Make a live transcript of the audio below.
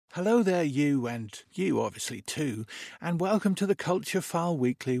Hello there, you, and you obviously too, and welcome to the Culture File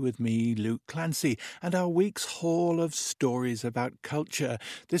Weekly with me, Luke Clancy, and our week's haul of stories about culture.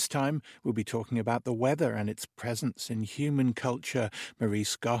 This time we'll be talking about the weather and its presence in human culture.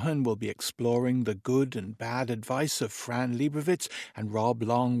 Marise Gaughan will be exploring the good and bad advice of Fran Lebowitz, and Rob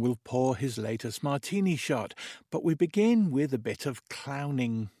Long will pour his latest Martini shot. But we begin with a bit of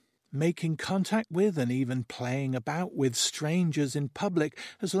clowning. Making contact with and even playing about with strangers in public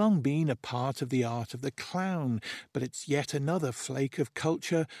has long been a part of the art of the clown, but it's yet another flake of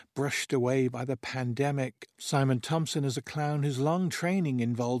culture brushed away by the pandemic. Simon Thompson is a clown whose long training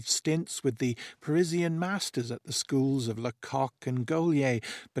involved stints with the Parisian masters at the schools of Lecoq and Gaulier,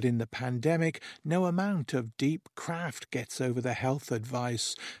 but in the pandemic, no amount of deep craft gets over the health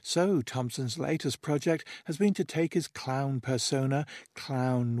advice. So Thompson's latest project has been to take his clown persona,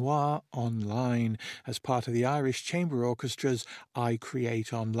 Clown Noir, online as part of the Irish Chamber Orchestra's I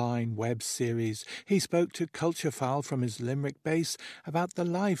Create Online web series. He spoke to Culture File from his Limerick base about the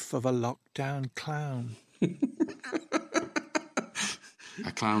life of a lockdown clown.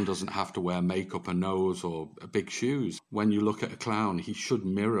 A clown doesn't have to wear makeup, a nose or big shoes. When you look at a clown, he should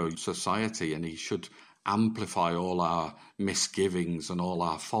mirror society and he should amplify all our misgivings and all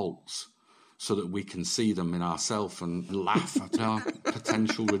our faults, so that we can see them in ourselves and laugh at our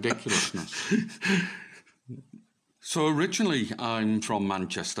potential ridiculousness. So originally I'm from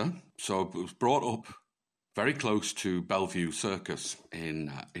Manchester, so I was brought up very close to Bellevue Circus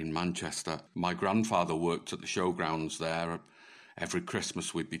in Manchester. My grandfather worked at the showgrounds there. Every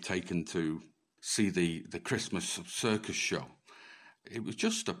Christmas we'd be taken to see the Christmas circus show. It was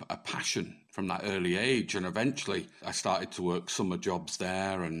just a passion from that early age, and eventually I started to work summer jobs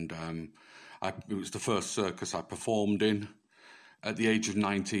there, and it was the first circus I performed in. At the age of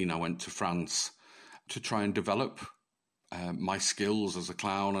 19, I went to France to try and develop my skills as a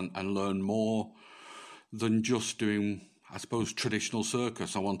clown and learn more than just doing, I suppose, traditional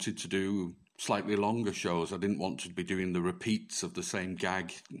circus. I wanted to do slightly longer shows. I didn't want to be doing the repeats of the same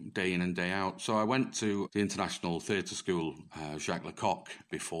gag day in and day out. So I went to the International Theatre School, Jacques Lecoq,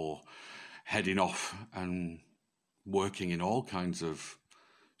 before heading off and working in all kinds of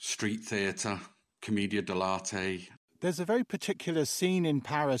street theatre, commedia dell'arte. There's a very particular scene in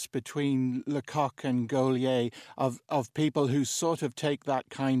Paris between Lecoq and Gaulier of people who sort of take that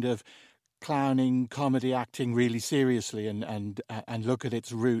kind of clowning, comedy acting really seriously and look at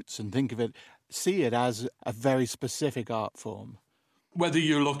its roots and see it as a very specific art form. Whether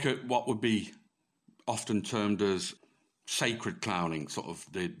you look at what would be often termed as sacred clowning, sort of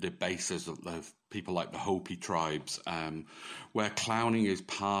the basis of people like the Hopi tribes, where clowning is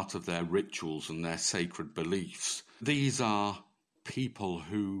part of their rituals and their sacred beliefs. These are people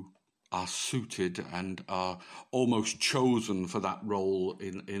who are suited and are almost chosen for that role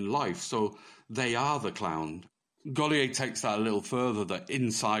in life. So they are the clown. Gaulier takes that a little further, that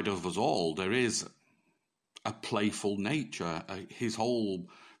inside of us all there is a playful nature. His whole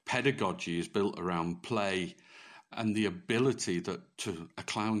pedagogy is built around play and the ability that a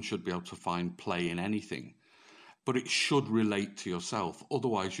clown should be able to find play in anything. But it should relate to yourself,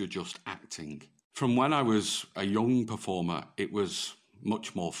 otherwise you're just acting. From when I was a young performer, it was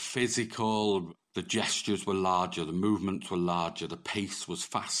much more physical. The gestures were larger, the movements were larger, the pace was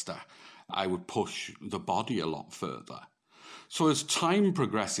faster. I would push the body a lot further. So as time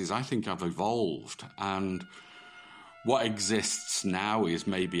progresses, I think I've evolved, and what exists now is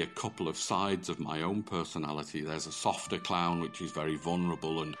maybe a couple of sides of my own personality. There's a softer clown, which is very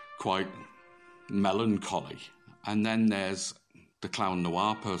vulnerable and quite melancholy. And then there's the clown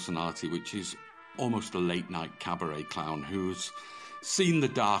noir personality, which is almost a late-night cabaret clown who's seen the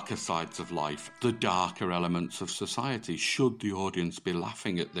darker sides of life, the darker elements of society, should the audience be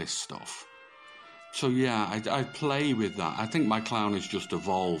laughing at this stuff. So yeah, I play with that. I think my clown has just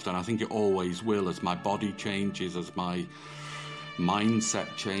evolved, and I think it always will as my body changes, as my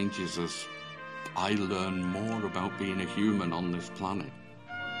mindset changes, as I learn more about being a human on this planet.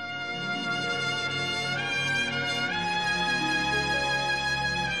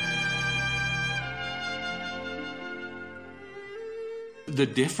 The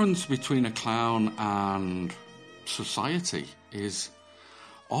difference between a clown and society is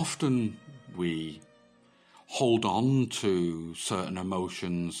often we hold on to certain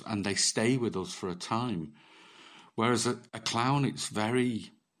emotions and they stay with us for a time. Whereas a clown, it's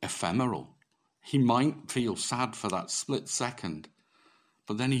very ephemeral. He might feel sad for that split second,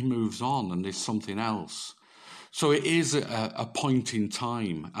 but then he moves on and there's something else. So it is a point in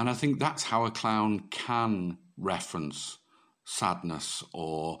time. And I think that's how a clown can reference sadness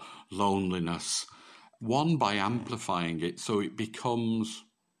or loneliness. One, by amplifying it so it becomes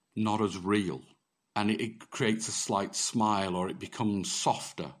not as real. And it creates a slight smile, or it becomes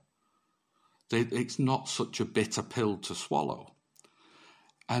softer. It's not such a bitter pill to swallow.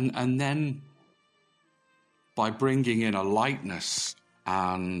 And then by bringing in a lightness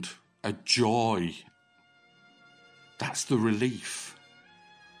and a joy, that's the relief.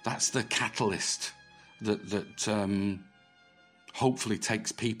 That's the catalyst that hopefully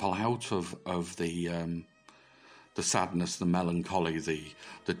takes people out of the sadness, the melancholy,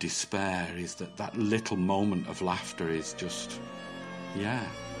 the despair. Is that little moment of laughter is just,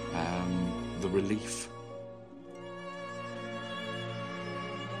 the relief.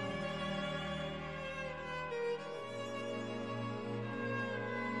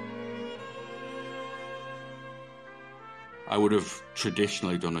 I would have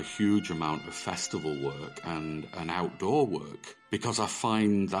traditionally done a huge amount of festival work and outdoor work, because I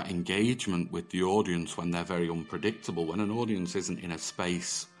find that engagement with the audience when they're very unpredictable, when an audience isn't in a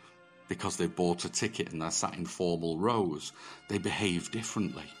space because they've bought a ticket and they're sat in formal rows, they behave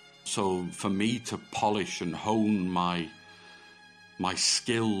differently. So for me to polish and hone my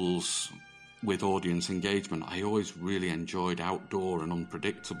skills with audience engagement, I always really enjoyed outdoor and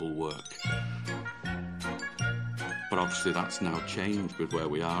unpredictable work. But obviously that's now changed with where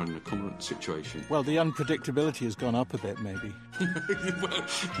we are in the current situation. Well, the unpredictability has gone up a bit, maybe. Well,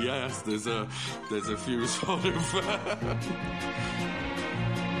 yes, there's a few sort of...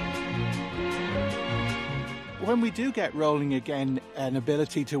 When we do get rolling again, an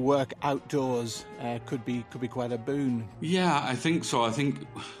ability to work outdoors could be quite a boon. Yeah, I think so. I think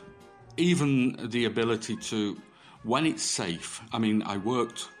even the ability to, when it's safe, I mean, I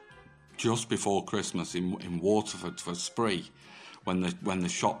worked just before Christmas in Waterford for Spree, when the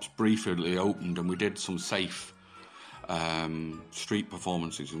shops briefly opened, and we did some safe street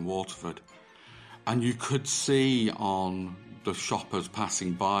performances in Waterford, and you could see on the shoppers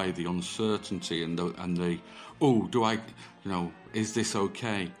passing by the uncertainty and the is this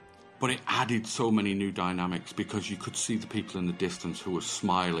okay? But it added so many new dynamics, because you could see the people in the distance who were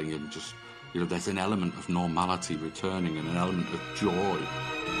smiling, and just, there's an element of normality returning and an element of joy.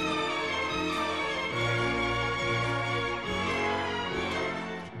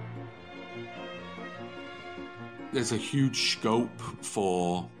 There's a huge scope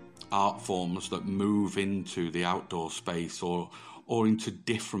for art forms that move into the outdoor space or into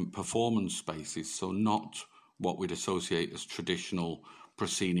different performance spaces. So not what we'd associate as traditional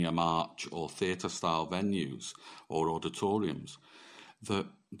proscenium arch or theatre-style venues or auditoriums. That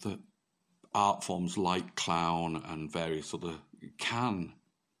art forms like clown and various other can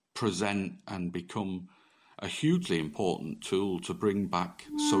present and become a hugely important tool to bring back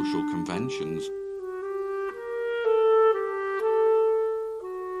social conventions.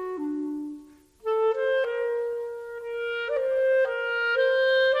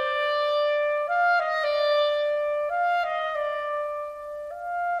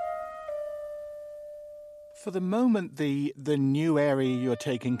 For the moment, the new area you're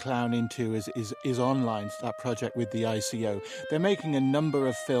taking clown into is online, that project with the ICO. They're making a number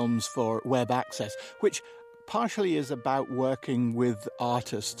of films for web access, which partially is about working with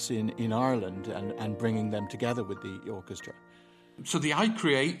artists in Ireland and bringing them together with the orchestra. So the I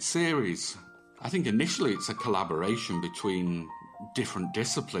Create series, I think initially it's a collaboration between different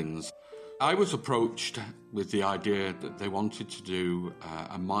disciplines. I was approached with the idea that they wanted to do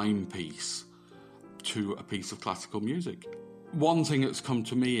a mime piece to a piece of classical music. One thing that's come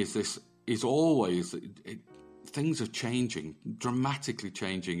to me is always things are changing, dramatically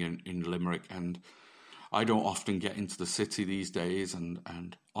changing in Limerick, and I don't often get into the city these days, and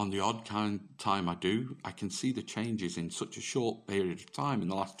on the odd time I do, I can see the changes in such a short period of time in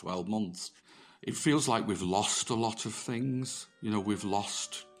the last 12 months. It feels like we've lost a lot of things. We've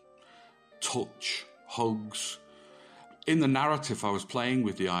lost touch, hugs. In the narrative, I was playing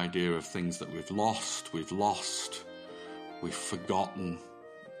with the idea of things that we've lost, we've forgotten.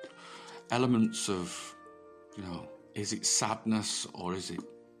 Elements of, is it sadness or is it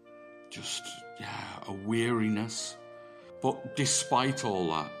just, a weariness? But despite all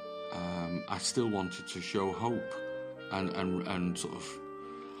that, I still wanted to show hope and sort of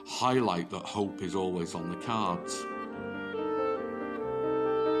highlight that hope is always on the cards.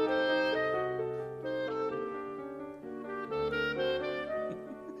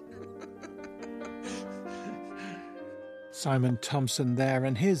 Simon Thompson there,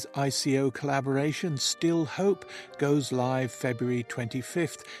 and his ICO collaboration, Still Hope, goes live February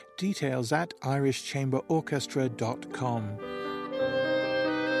 25th. Details at irishchamberorchestra.com.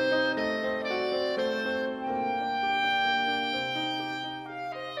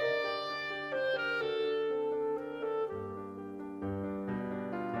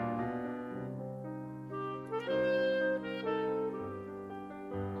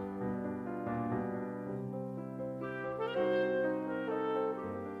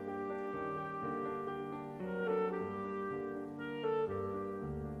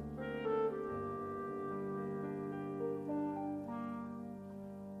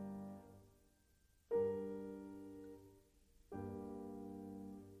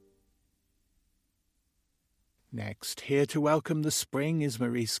 Next, here to welcome the spring is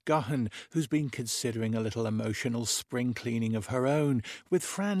Marise Gaughan, who's been considering a little emotional spring cleaning of her own, with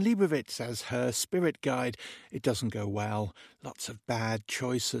Fran Lebowitz as her spirit guide. It doesn't go well. Lots of bad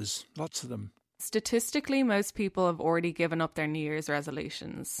choices. Lots of them. Statistically, most people have already given up their New Year's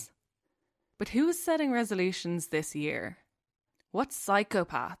resolutions. But who is setting resolutions this year? What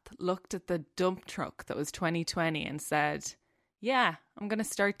psychopath looked at the dump truck that was 2020 and said, yeah, I'm going to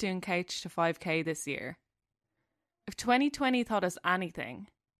start doing couch to 5k this year? If 2020 taught us anything,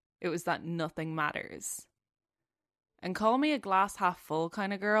 it was that nothing matters. And call me a glass half full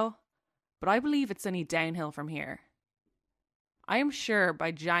kind of girl, but I believe it's only downhill from here. I am sure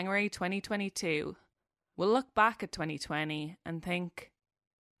by January 2022, we'll look back at 2020 and think,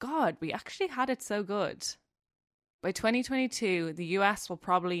 God, we actually had it so good. By 2022, the US will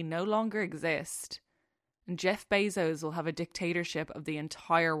probably no longer exist, and Jeff Bezos will have a dictatorship of the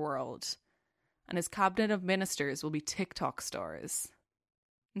entire world, and his cabinet of ministers will be TikTok stars.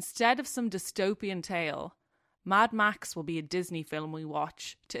 Instead of some dystopian tale, Mad Max will be a Disney film we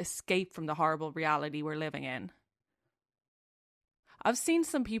watch to escape from the horrible reality we're living in. I've seen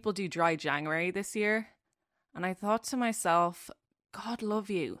some people do dry January this year, and I thought to myself, God love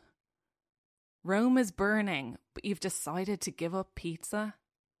you. Rome is burning, but you've decided to give up pizza?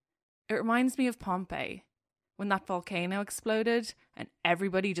 It reminds me of Pompeii, when that volcano exploded and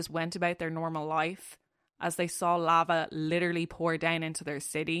everybody just went about their normal life as they saw lava literally pour down into their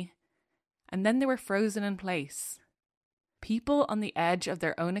city. And then they were frozen in place. People on the edge of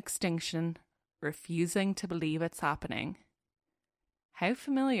their own extinction, refusing to believe it's happening. How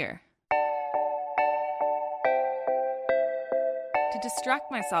familiar. To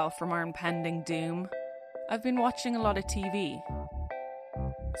distract myself from our impending doom, I've been watching a lot of TV.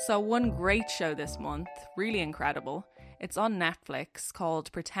 Saw one great show this month, really incredible. It's on Netflix,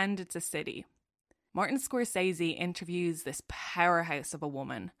 called Pretend It's a City. Martin Scorsese interviews this powerhouse of a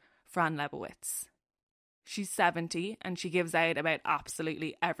woman, Fran Lebowitz. She's 70 and she gives out about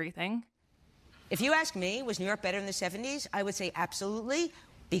absolutely everything. If you ask me, was New York better in the 70s? I would say absolutely,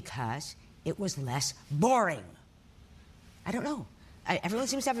 because it was less boring. I don't know. Everyone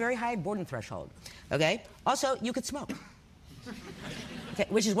seems to have a very high boredom threshold, okay? Also, you could smoke, okay,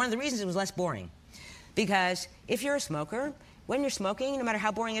 which is one of the reasons it was less boring. Because if you're a smoker, when you're smoking, no matter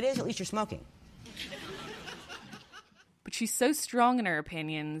how boring it is, at least you're smoking. But she's so strong in her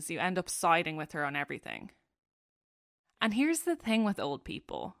opinions, you end up siding with her on everything. And here's the thing with old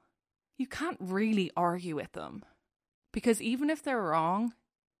people. You can't really argue with them. Because even if they're wrong,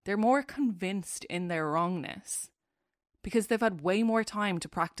 they're more convinced in their wrongness. Because they've had way more time to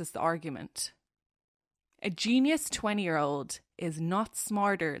practice the argument. A genius 20-year-old is not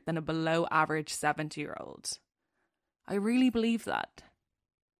smarter than a below-average 70-year-old. I really believe that.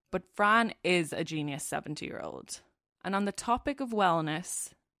 But Fran is a genius 70-year-old. And on the topic of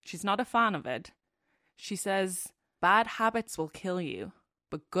wellness, she's not a fan of it. She says, bad habits will kill you,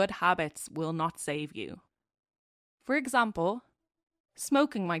 but good habits will not save you. For example,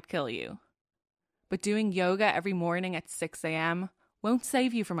 smoking might kill you. But doing yoga every morning at 6 a.m. won't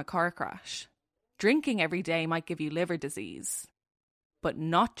save you from a car crash. Drinking every day might give you liver disease. But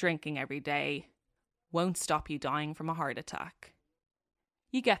not drinking every day won't stop you dying from a heart attack.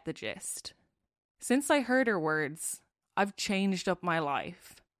 You get the gist. Since I heard her words, I've changed up my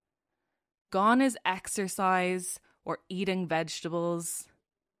life. Gone is exercise or eating vegetables.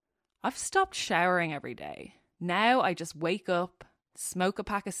 I've stopped showering every day. Now I just wake up, smoke a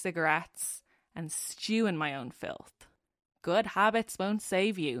pack of cigarettes, and stew in my own filth. Good habits won't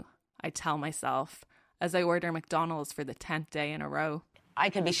save you, I tell myself, as I order McDonald's for the 10th day in a row. I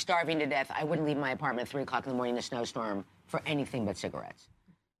could be starving to death. I wouldn't leave my apartment at 3 o'clock in the morning in a snowstorm for anything but cigarettes.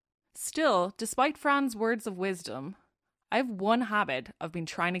 Still, despite Fran's words of wisdom, I have one habit I've been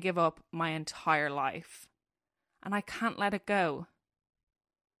trying to give up my entire life. And I can't let it go.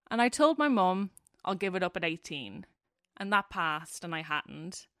 And I told my mum I'll give it up at 18. And that passed and I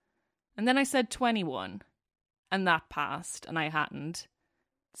hadn't. And then I said 21. And that passed and I hadn't.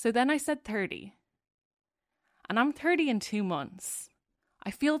 So then I said 30. And I'm 30 in 2 months.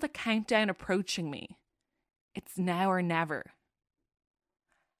 I feel the countdown approaching me. It's now or never.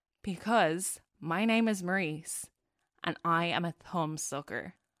 Because my name is Marise, and I am a thumb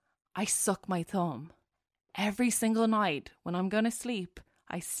sucker. I suck my thumb. Every single night when I'm going to sleep,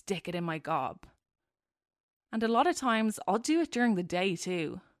 I stick it in my gob. And a lot of times I'll do it during the day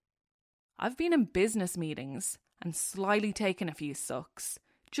too. I've been in business meetings and slyly taken a few sucks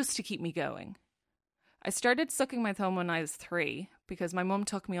just to keep me going. I started sucking my thumb when I was 3 because my mum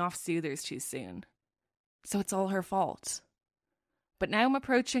took me off soothers too soon. So it's all her fault. But now I'm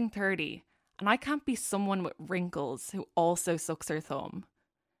approaching 30 and I can't be someone with wrinkles who also sucks her thumb.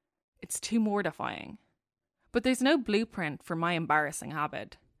 It's too mortifying. But there's no blueprint for my embarrassing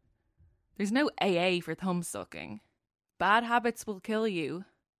habit. There's no AA for thumb sucking. Bad habits will kill you,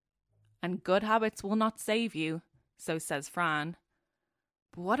 and good habits will not save you, so says Fran.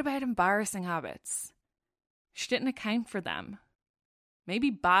 But what about embarrassing habits? She didn't account for them. Maybe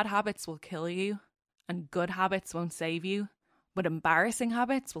bad habits will kill you, and good habits won't save you, but embarrassing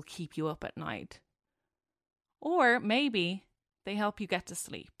habits will keep you up at night. Or maybe they help you get to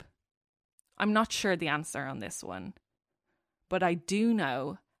sleep. I'm not sure the answer on this one, but I do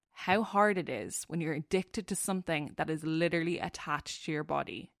know how hard it is when you're addicted to something that is literally attached to your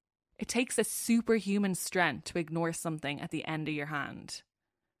body. It takes a superhuman strength to ignore something at the end of your hand.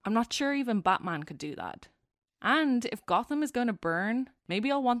 I'm not sure even Batman could do that. And if Gotham is going to burn,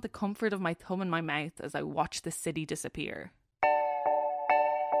 maybe I'll want the comfort of my thumb in my mouth as I watch the city disappear.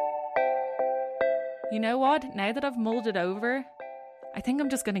 You know what? Now that I've mulled it over, I think I'm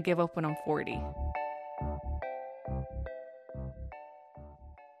just going to give up when I'm 40.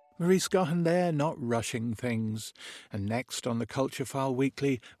 Marise Gaughan there, not rushing things. And next on the Culture File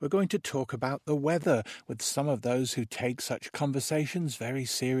Weekly, we're going to talk about the weather with some of those who take such conversations very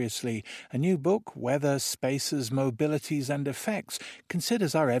seriously. A new book, Weather, Spaces, Mobilities and Effects,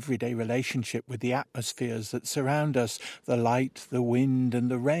 considers our everyday relationship with the atmospheres that surround us, the light, the wind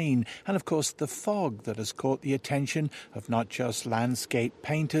and the rain, and of course the fog that has caught the attention of not just landscape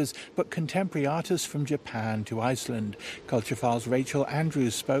painters, but contemporary artists from Japan to Iceland. Culture File's Rachel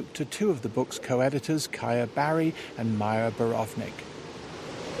Andrews spoke to two of the book's co-editors, Kaya Barry and Maire Borovnik.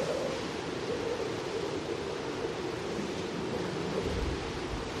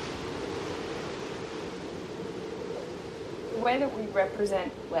 The way that we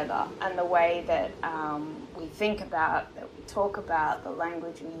represent weather and the way that we think about, that we talk about, the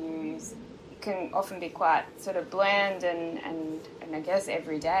language we use, can often be quite sort of bland and I guess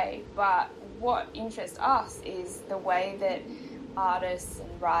everyday. But what interests us is the way that artists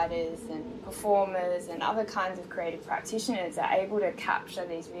and writers and performers and other kinds of creative practitioners are able to capture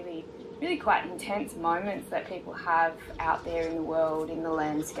these really quite intense moments that people have out there in the world, in the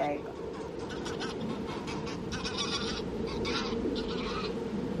landscape.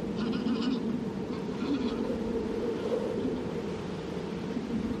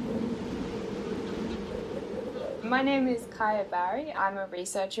 My name is Kaya Barry. I'm a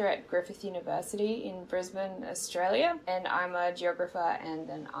researcher at Griffith University in Brisbane, Australia, and I'm a geographer and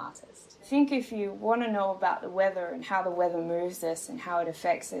an artist. I think if you want to know about the weather and how the weather moves us and how it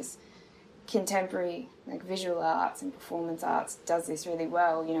affects us, contemporary visual arts and performance arts does this really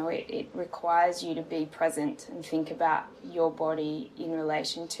well. You know, it requires you to be present and think about your body in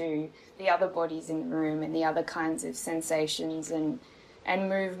relation to the other bodies in the room and the other kinds of sensations and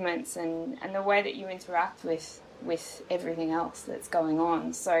movements and the way that you interact with everything else that's going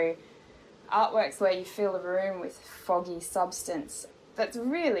on. So artworks where you fill a room with foggy substance, that's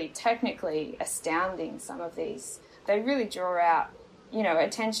really technically astounding. Some of these, they really draw out, you know,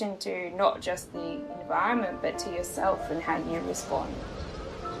 attention to not just the environment but to yourself and how you respond.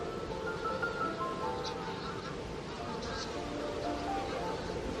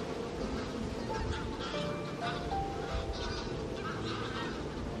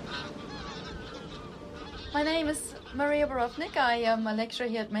 My name is Maire Borovnik. I am a lecturer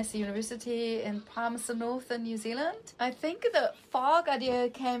here at Massey University in Palmerston North in New Zealand. I think the fog idea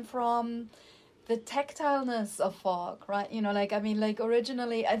came from the tactileness of fog, right? You know,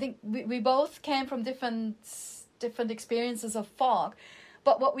 originally, I think we both came from different experiences of fog.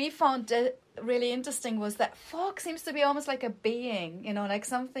 But what we found really interesting was that fog seems to be almost like a being, you know, like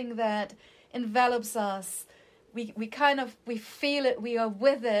something that envelops us. We feel it, we are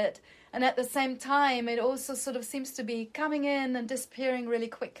with it. And at the same time, it also sort of seems to be coming in and disappearing really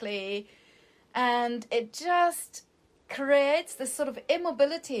quickly. And it just creates this sort of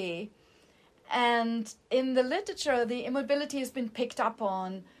immobility. And in the literature, the immobility has been picked up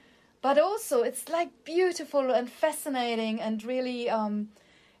on. But also, it's like beautiful and fascinating and really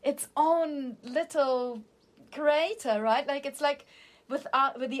its own little creator, right? Like it's like with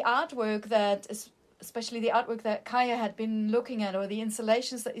the artwork that is, especially the artwork that Kaya had been looking at, or the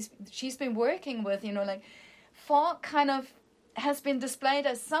installations that she's been working with, you know, like fog kind of has been displayed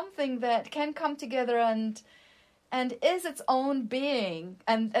as something that can come together and is its own being.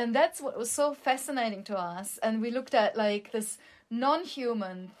 And that's what was so fascinating to us. And we looked at like this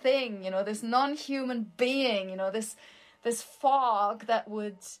non-human thing, you know, this non-human being, you know, this fog that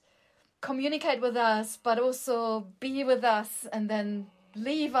would communicate with us, but also be with us and then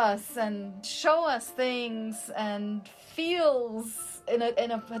leave us and show us things and feels in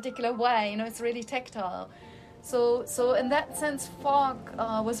a particular way. It's really tactile. So in that sense, fog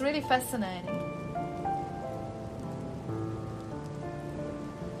was really fascinating.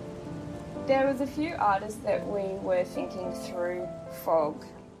 There was a few artists that we were thinking through fog.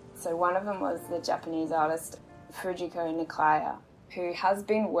 So one of them was the Japanese artist Fujiko Nakaya, who has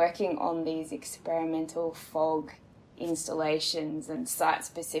been working on these experimental fog installations and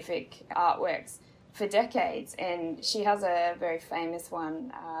site-specific artworks for decades. And she has a very famous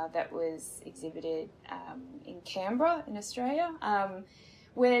one that was exhibited in Canberra in Australia,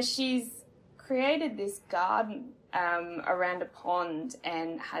 where she's created this garden around a pond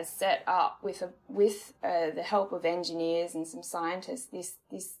and has set up with the help of engineers and some scientists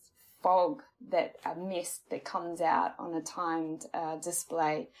this fog, that a mist that comes out on a timed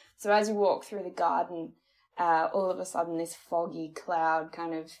display. So as you walk through the garden, all of a sudden this foggy cloud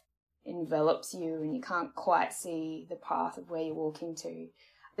kind of envelops you and you can't quite see the path of where you're walking to.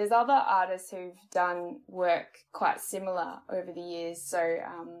 There's other artists who've done work quite similar over the years. So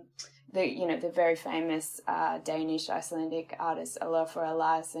the very famous Danish Icelandic artist Olafur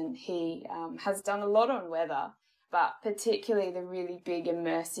Eliasson, he has done a lot on weather, but particularly the really big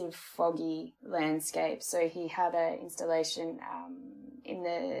immersive foggy landscape. So he had an installation in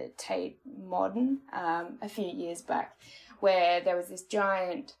the Tate Modern a few years back, where there was this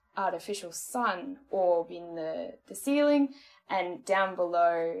giant artificial sun orb in the ceiling, and down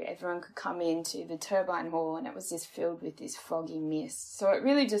below everyone could come into the turbine hall and it was just filled with this foggy mist. So it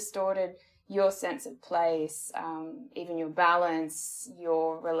really distorted your sense of place, even your balance,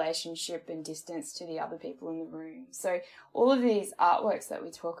 your relationship and distance to the other people in the room. So all of these artworks that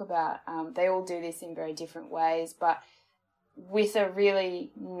we talk about, they all do this in very different ways, but with a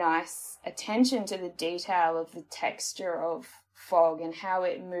really nice attention to the detail of the texture of fog and how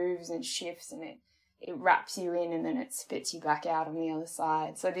it moves and shifts, and it wraps you in and then it spits you back out on the other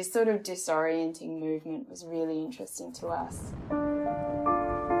side. So this sort of disorienting movement was really interesting to us.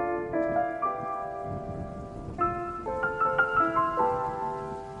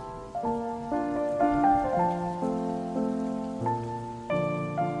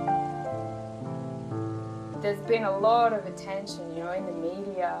 There's been a lot of attention, in the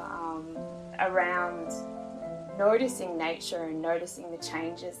media around noticing nature and noticing the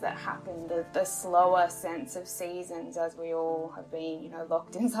changes that happen, the slower sense of seasons, as we all have been,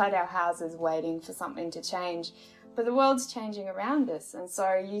 locked inside our houses waiting for something to change. But the world's changing around us, and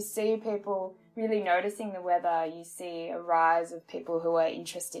so you see people really noticing the weather. You see a rise of people who are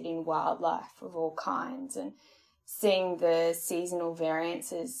interested in wildlife of all kinds and seeing the seasonal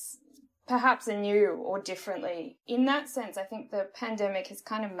variances perhaps anew or differently. In that sense, I think the pandemic has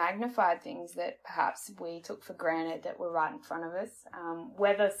kind of magnified things that perhaps we took for granted that were right in front of us.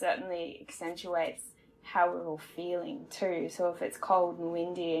 Weather certainly accentuates how we're all feeling too. So if it's cold and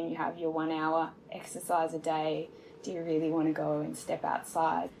windy and you have your 1 hour exercise a day, do you really want to go and step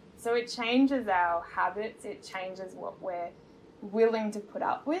outside? So it changes our habits, it changes what we're willing to put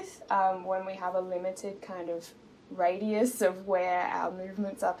up with when we have a limited kind of radius of where our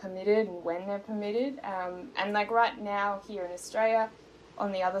movements are permitted and when they're permitted. And like right now here in Australia,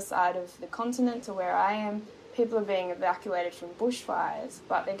 on the other side of the continent to where I am, people are being evacuated from bushfires,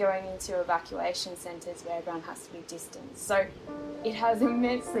 but they're going into evacuation centres where everyone has to be distanced. So it has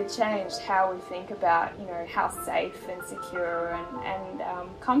immensely changed how we think about, how safe and secure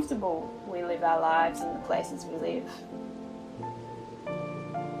and comfortable we live our lives in the places we live.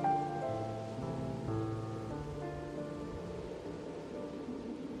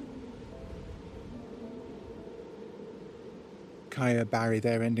 Kaya Barry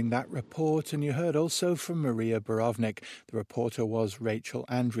there ending that report, and you heard also from Maria Borovnik. The reporter was Rachel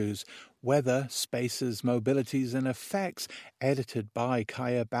Andrews. Weather, Spaces, Mobilities and Effects, edited by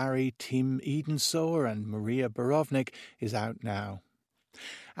Kaya Barry, Tim Edensaw and Maria Borovnik, is out now.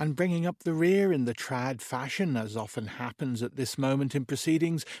 And bringing up the rear in the trad fashion, as often happens at this moment in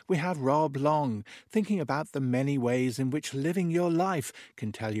proceedings, we have Rob Long, thinking about the many ways in which living your life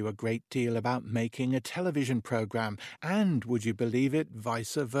can tell you a great deal about making a television programme, and, would you believe it,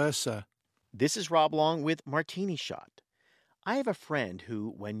 vice versa. This is Rob Long with Martini Shot. I have a friend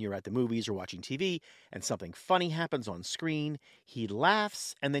who, when you're at the movies or watching TV and something funny happens on screen, he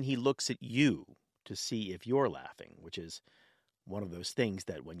laughs and then he looks at you to see if you're laughing, which is one of those things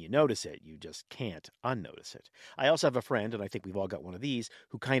that when you notice it, you just can't unnotice it. I also have a friend, and I think we've all got one of these,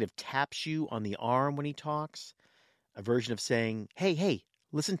 who kind of taps you on the arm when he talks. A version of saying, hey,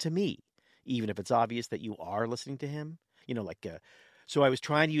 listen to me, even if it's obvious that you are listening to him. Like So I was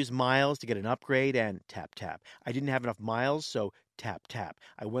trying to use miles to get an upgrade and tap, tap. I didn't have enough miles, so tap, tap.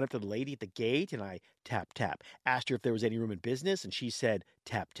 I went up to the lady at the gate and I tap, tap. Asked her if there was any room in business, and she said,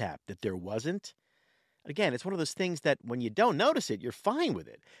 tap, tap, that there wasn't. Again, it's one of those things that when you don't notice it, you're fine with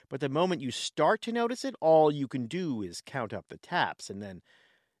it. But the moment you start to notice it, all you can do is count up the taps and then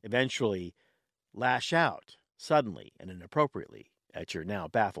eventually lash out suddenly and inappropriately at your now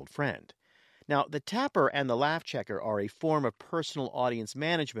baffled friend. Now, the tapper and the laugh checker are a form of personal audience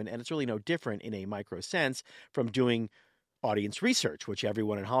management, and it's really no different in a micro sense from doing audience research, which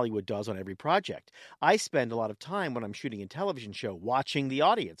everyone in Hollywood does on every project. I spend a lot of time when I'm shooting a television show watching the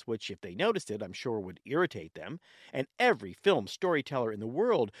audience, which, if they noticed it, I'm sure would irritate them. And every film storyteller in the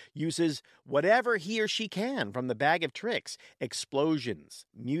world uses whatever he or she can from the bag of tricks: explosions,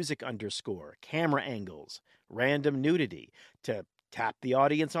 music underscore, camera angles, random nudity, to tap the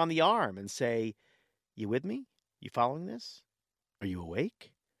audience on the arm and say, "You with me? You following this? Are you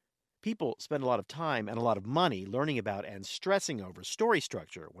awake?" People spend a lot of time and a lot of money learning about and stressing over story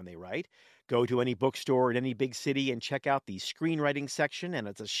structure when they write. Go to any bookstore in any big city and check out the screenwriting section, and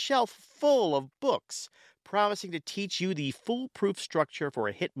it's a shelf full of books promising to teach you the foolproof structure for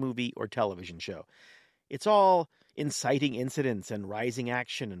a hit movie or television show. It's all inciting incidents and rising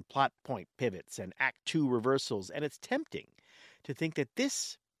action and plot point pivots and Act 2 reversals, and it's tempting to think that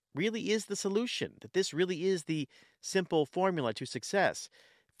this really is the solution, that this really is the simple formula to success.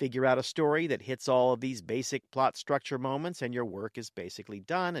 Figure out a story that hits all of these basic plot structure moments, and your work is basically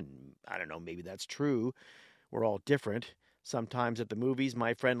done. And I don't know, maybe that's true. We're all different. Sometimes at the movies,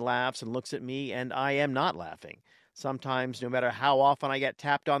 my friend laughs and looks at me, and I am not laughing. Sometimes, no matter how often I get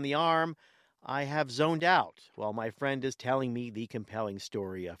tapped on the arm, I have zoned out while my friend is telling me the compelling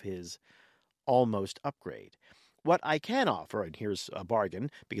story of his almost upgrade. What I can offer, and here's a bargain,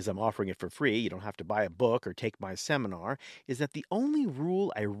 because I'm offering it for free, you don't have to buy a book or take my seminar, is that the only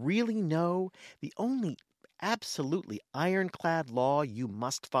rule I really know, the only absolutely ironclad law you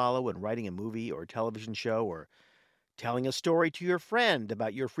must follow in writing a movie or a television show or telling a story to your friend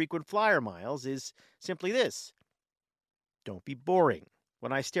about your frequent flyer miles is simply this: don't be boring.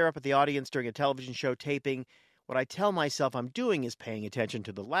 When I stare up at the audience during a television show taping, what I tell myself I'm doing is paying attention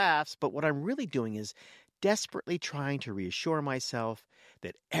to the laughs, but what I'm really doing is desperately trying to reassure myself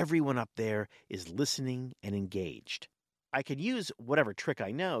that everyone up there is listening and engaged. I can use whatever trick I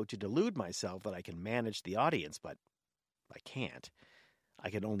know to delude myself that I can manage the audience, but I can't.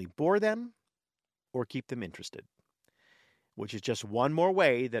 I can only bore them or keep them interested, which is just one more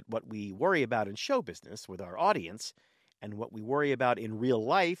way that what we worry about in show business with our audience and what we worry about in real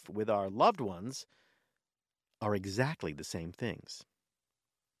life with our loved ones are exactly the same things.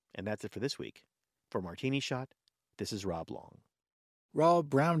 And that's it for this week. For Martini Shot, this is Rob Long.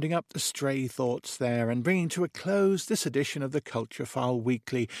 Rob rounding up the stray thoughts there and bringing to a close this edition of the Culture File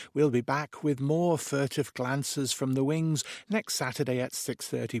Weekly. We'll be back with more furtive glances from the wings next Saturday at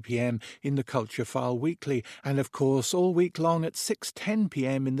 6:30pm in the Culture File Weekly, and of course all week long at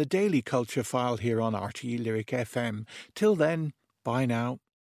 6:10pm in the Daily Culture File here on RTE Lyric FM. Till then, bye now.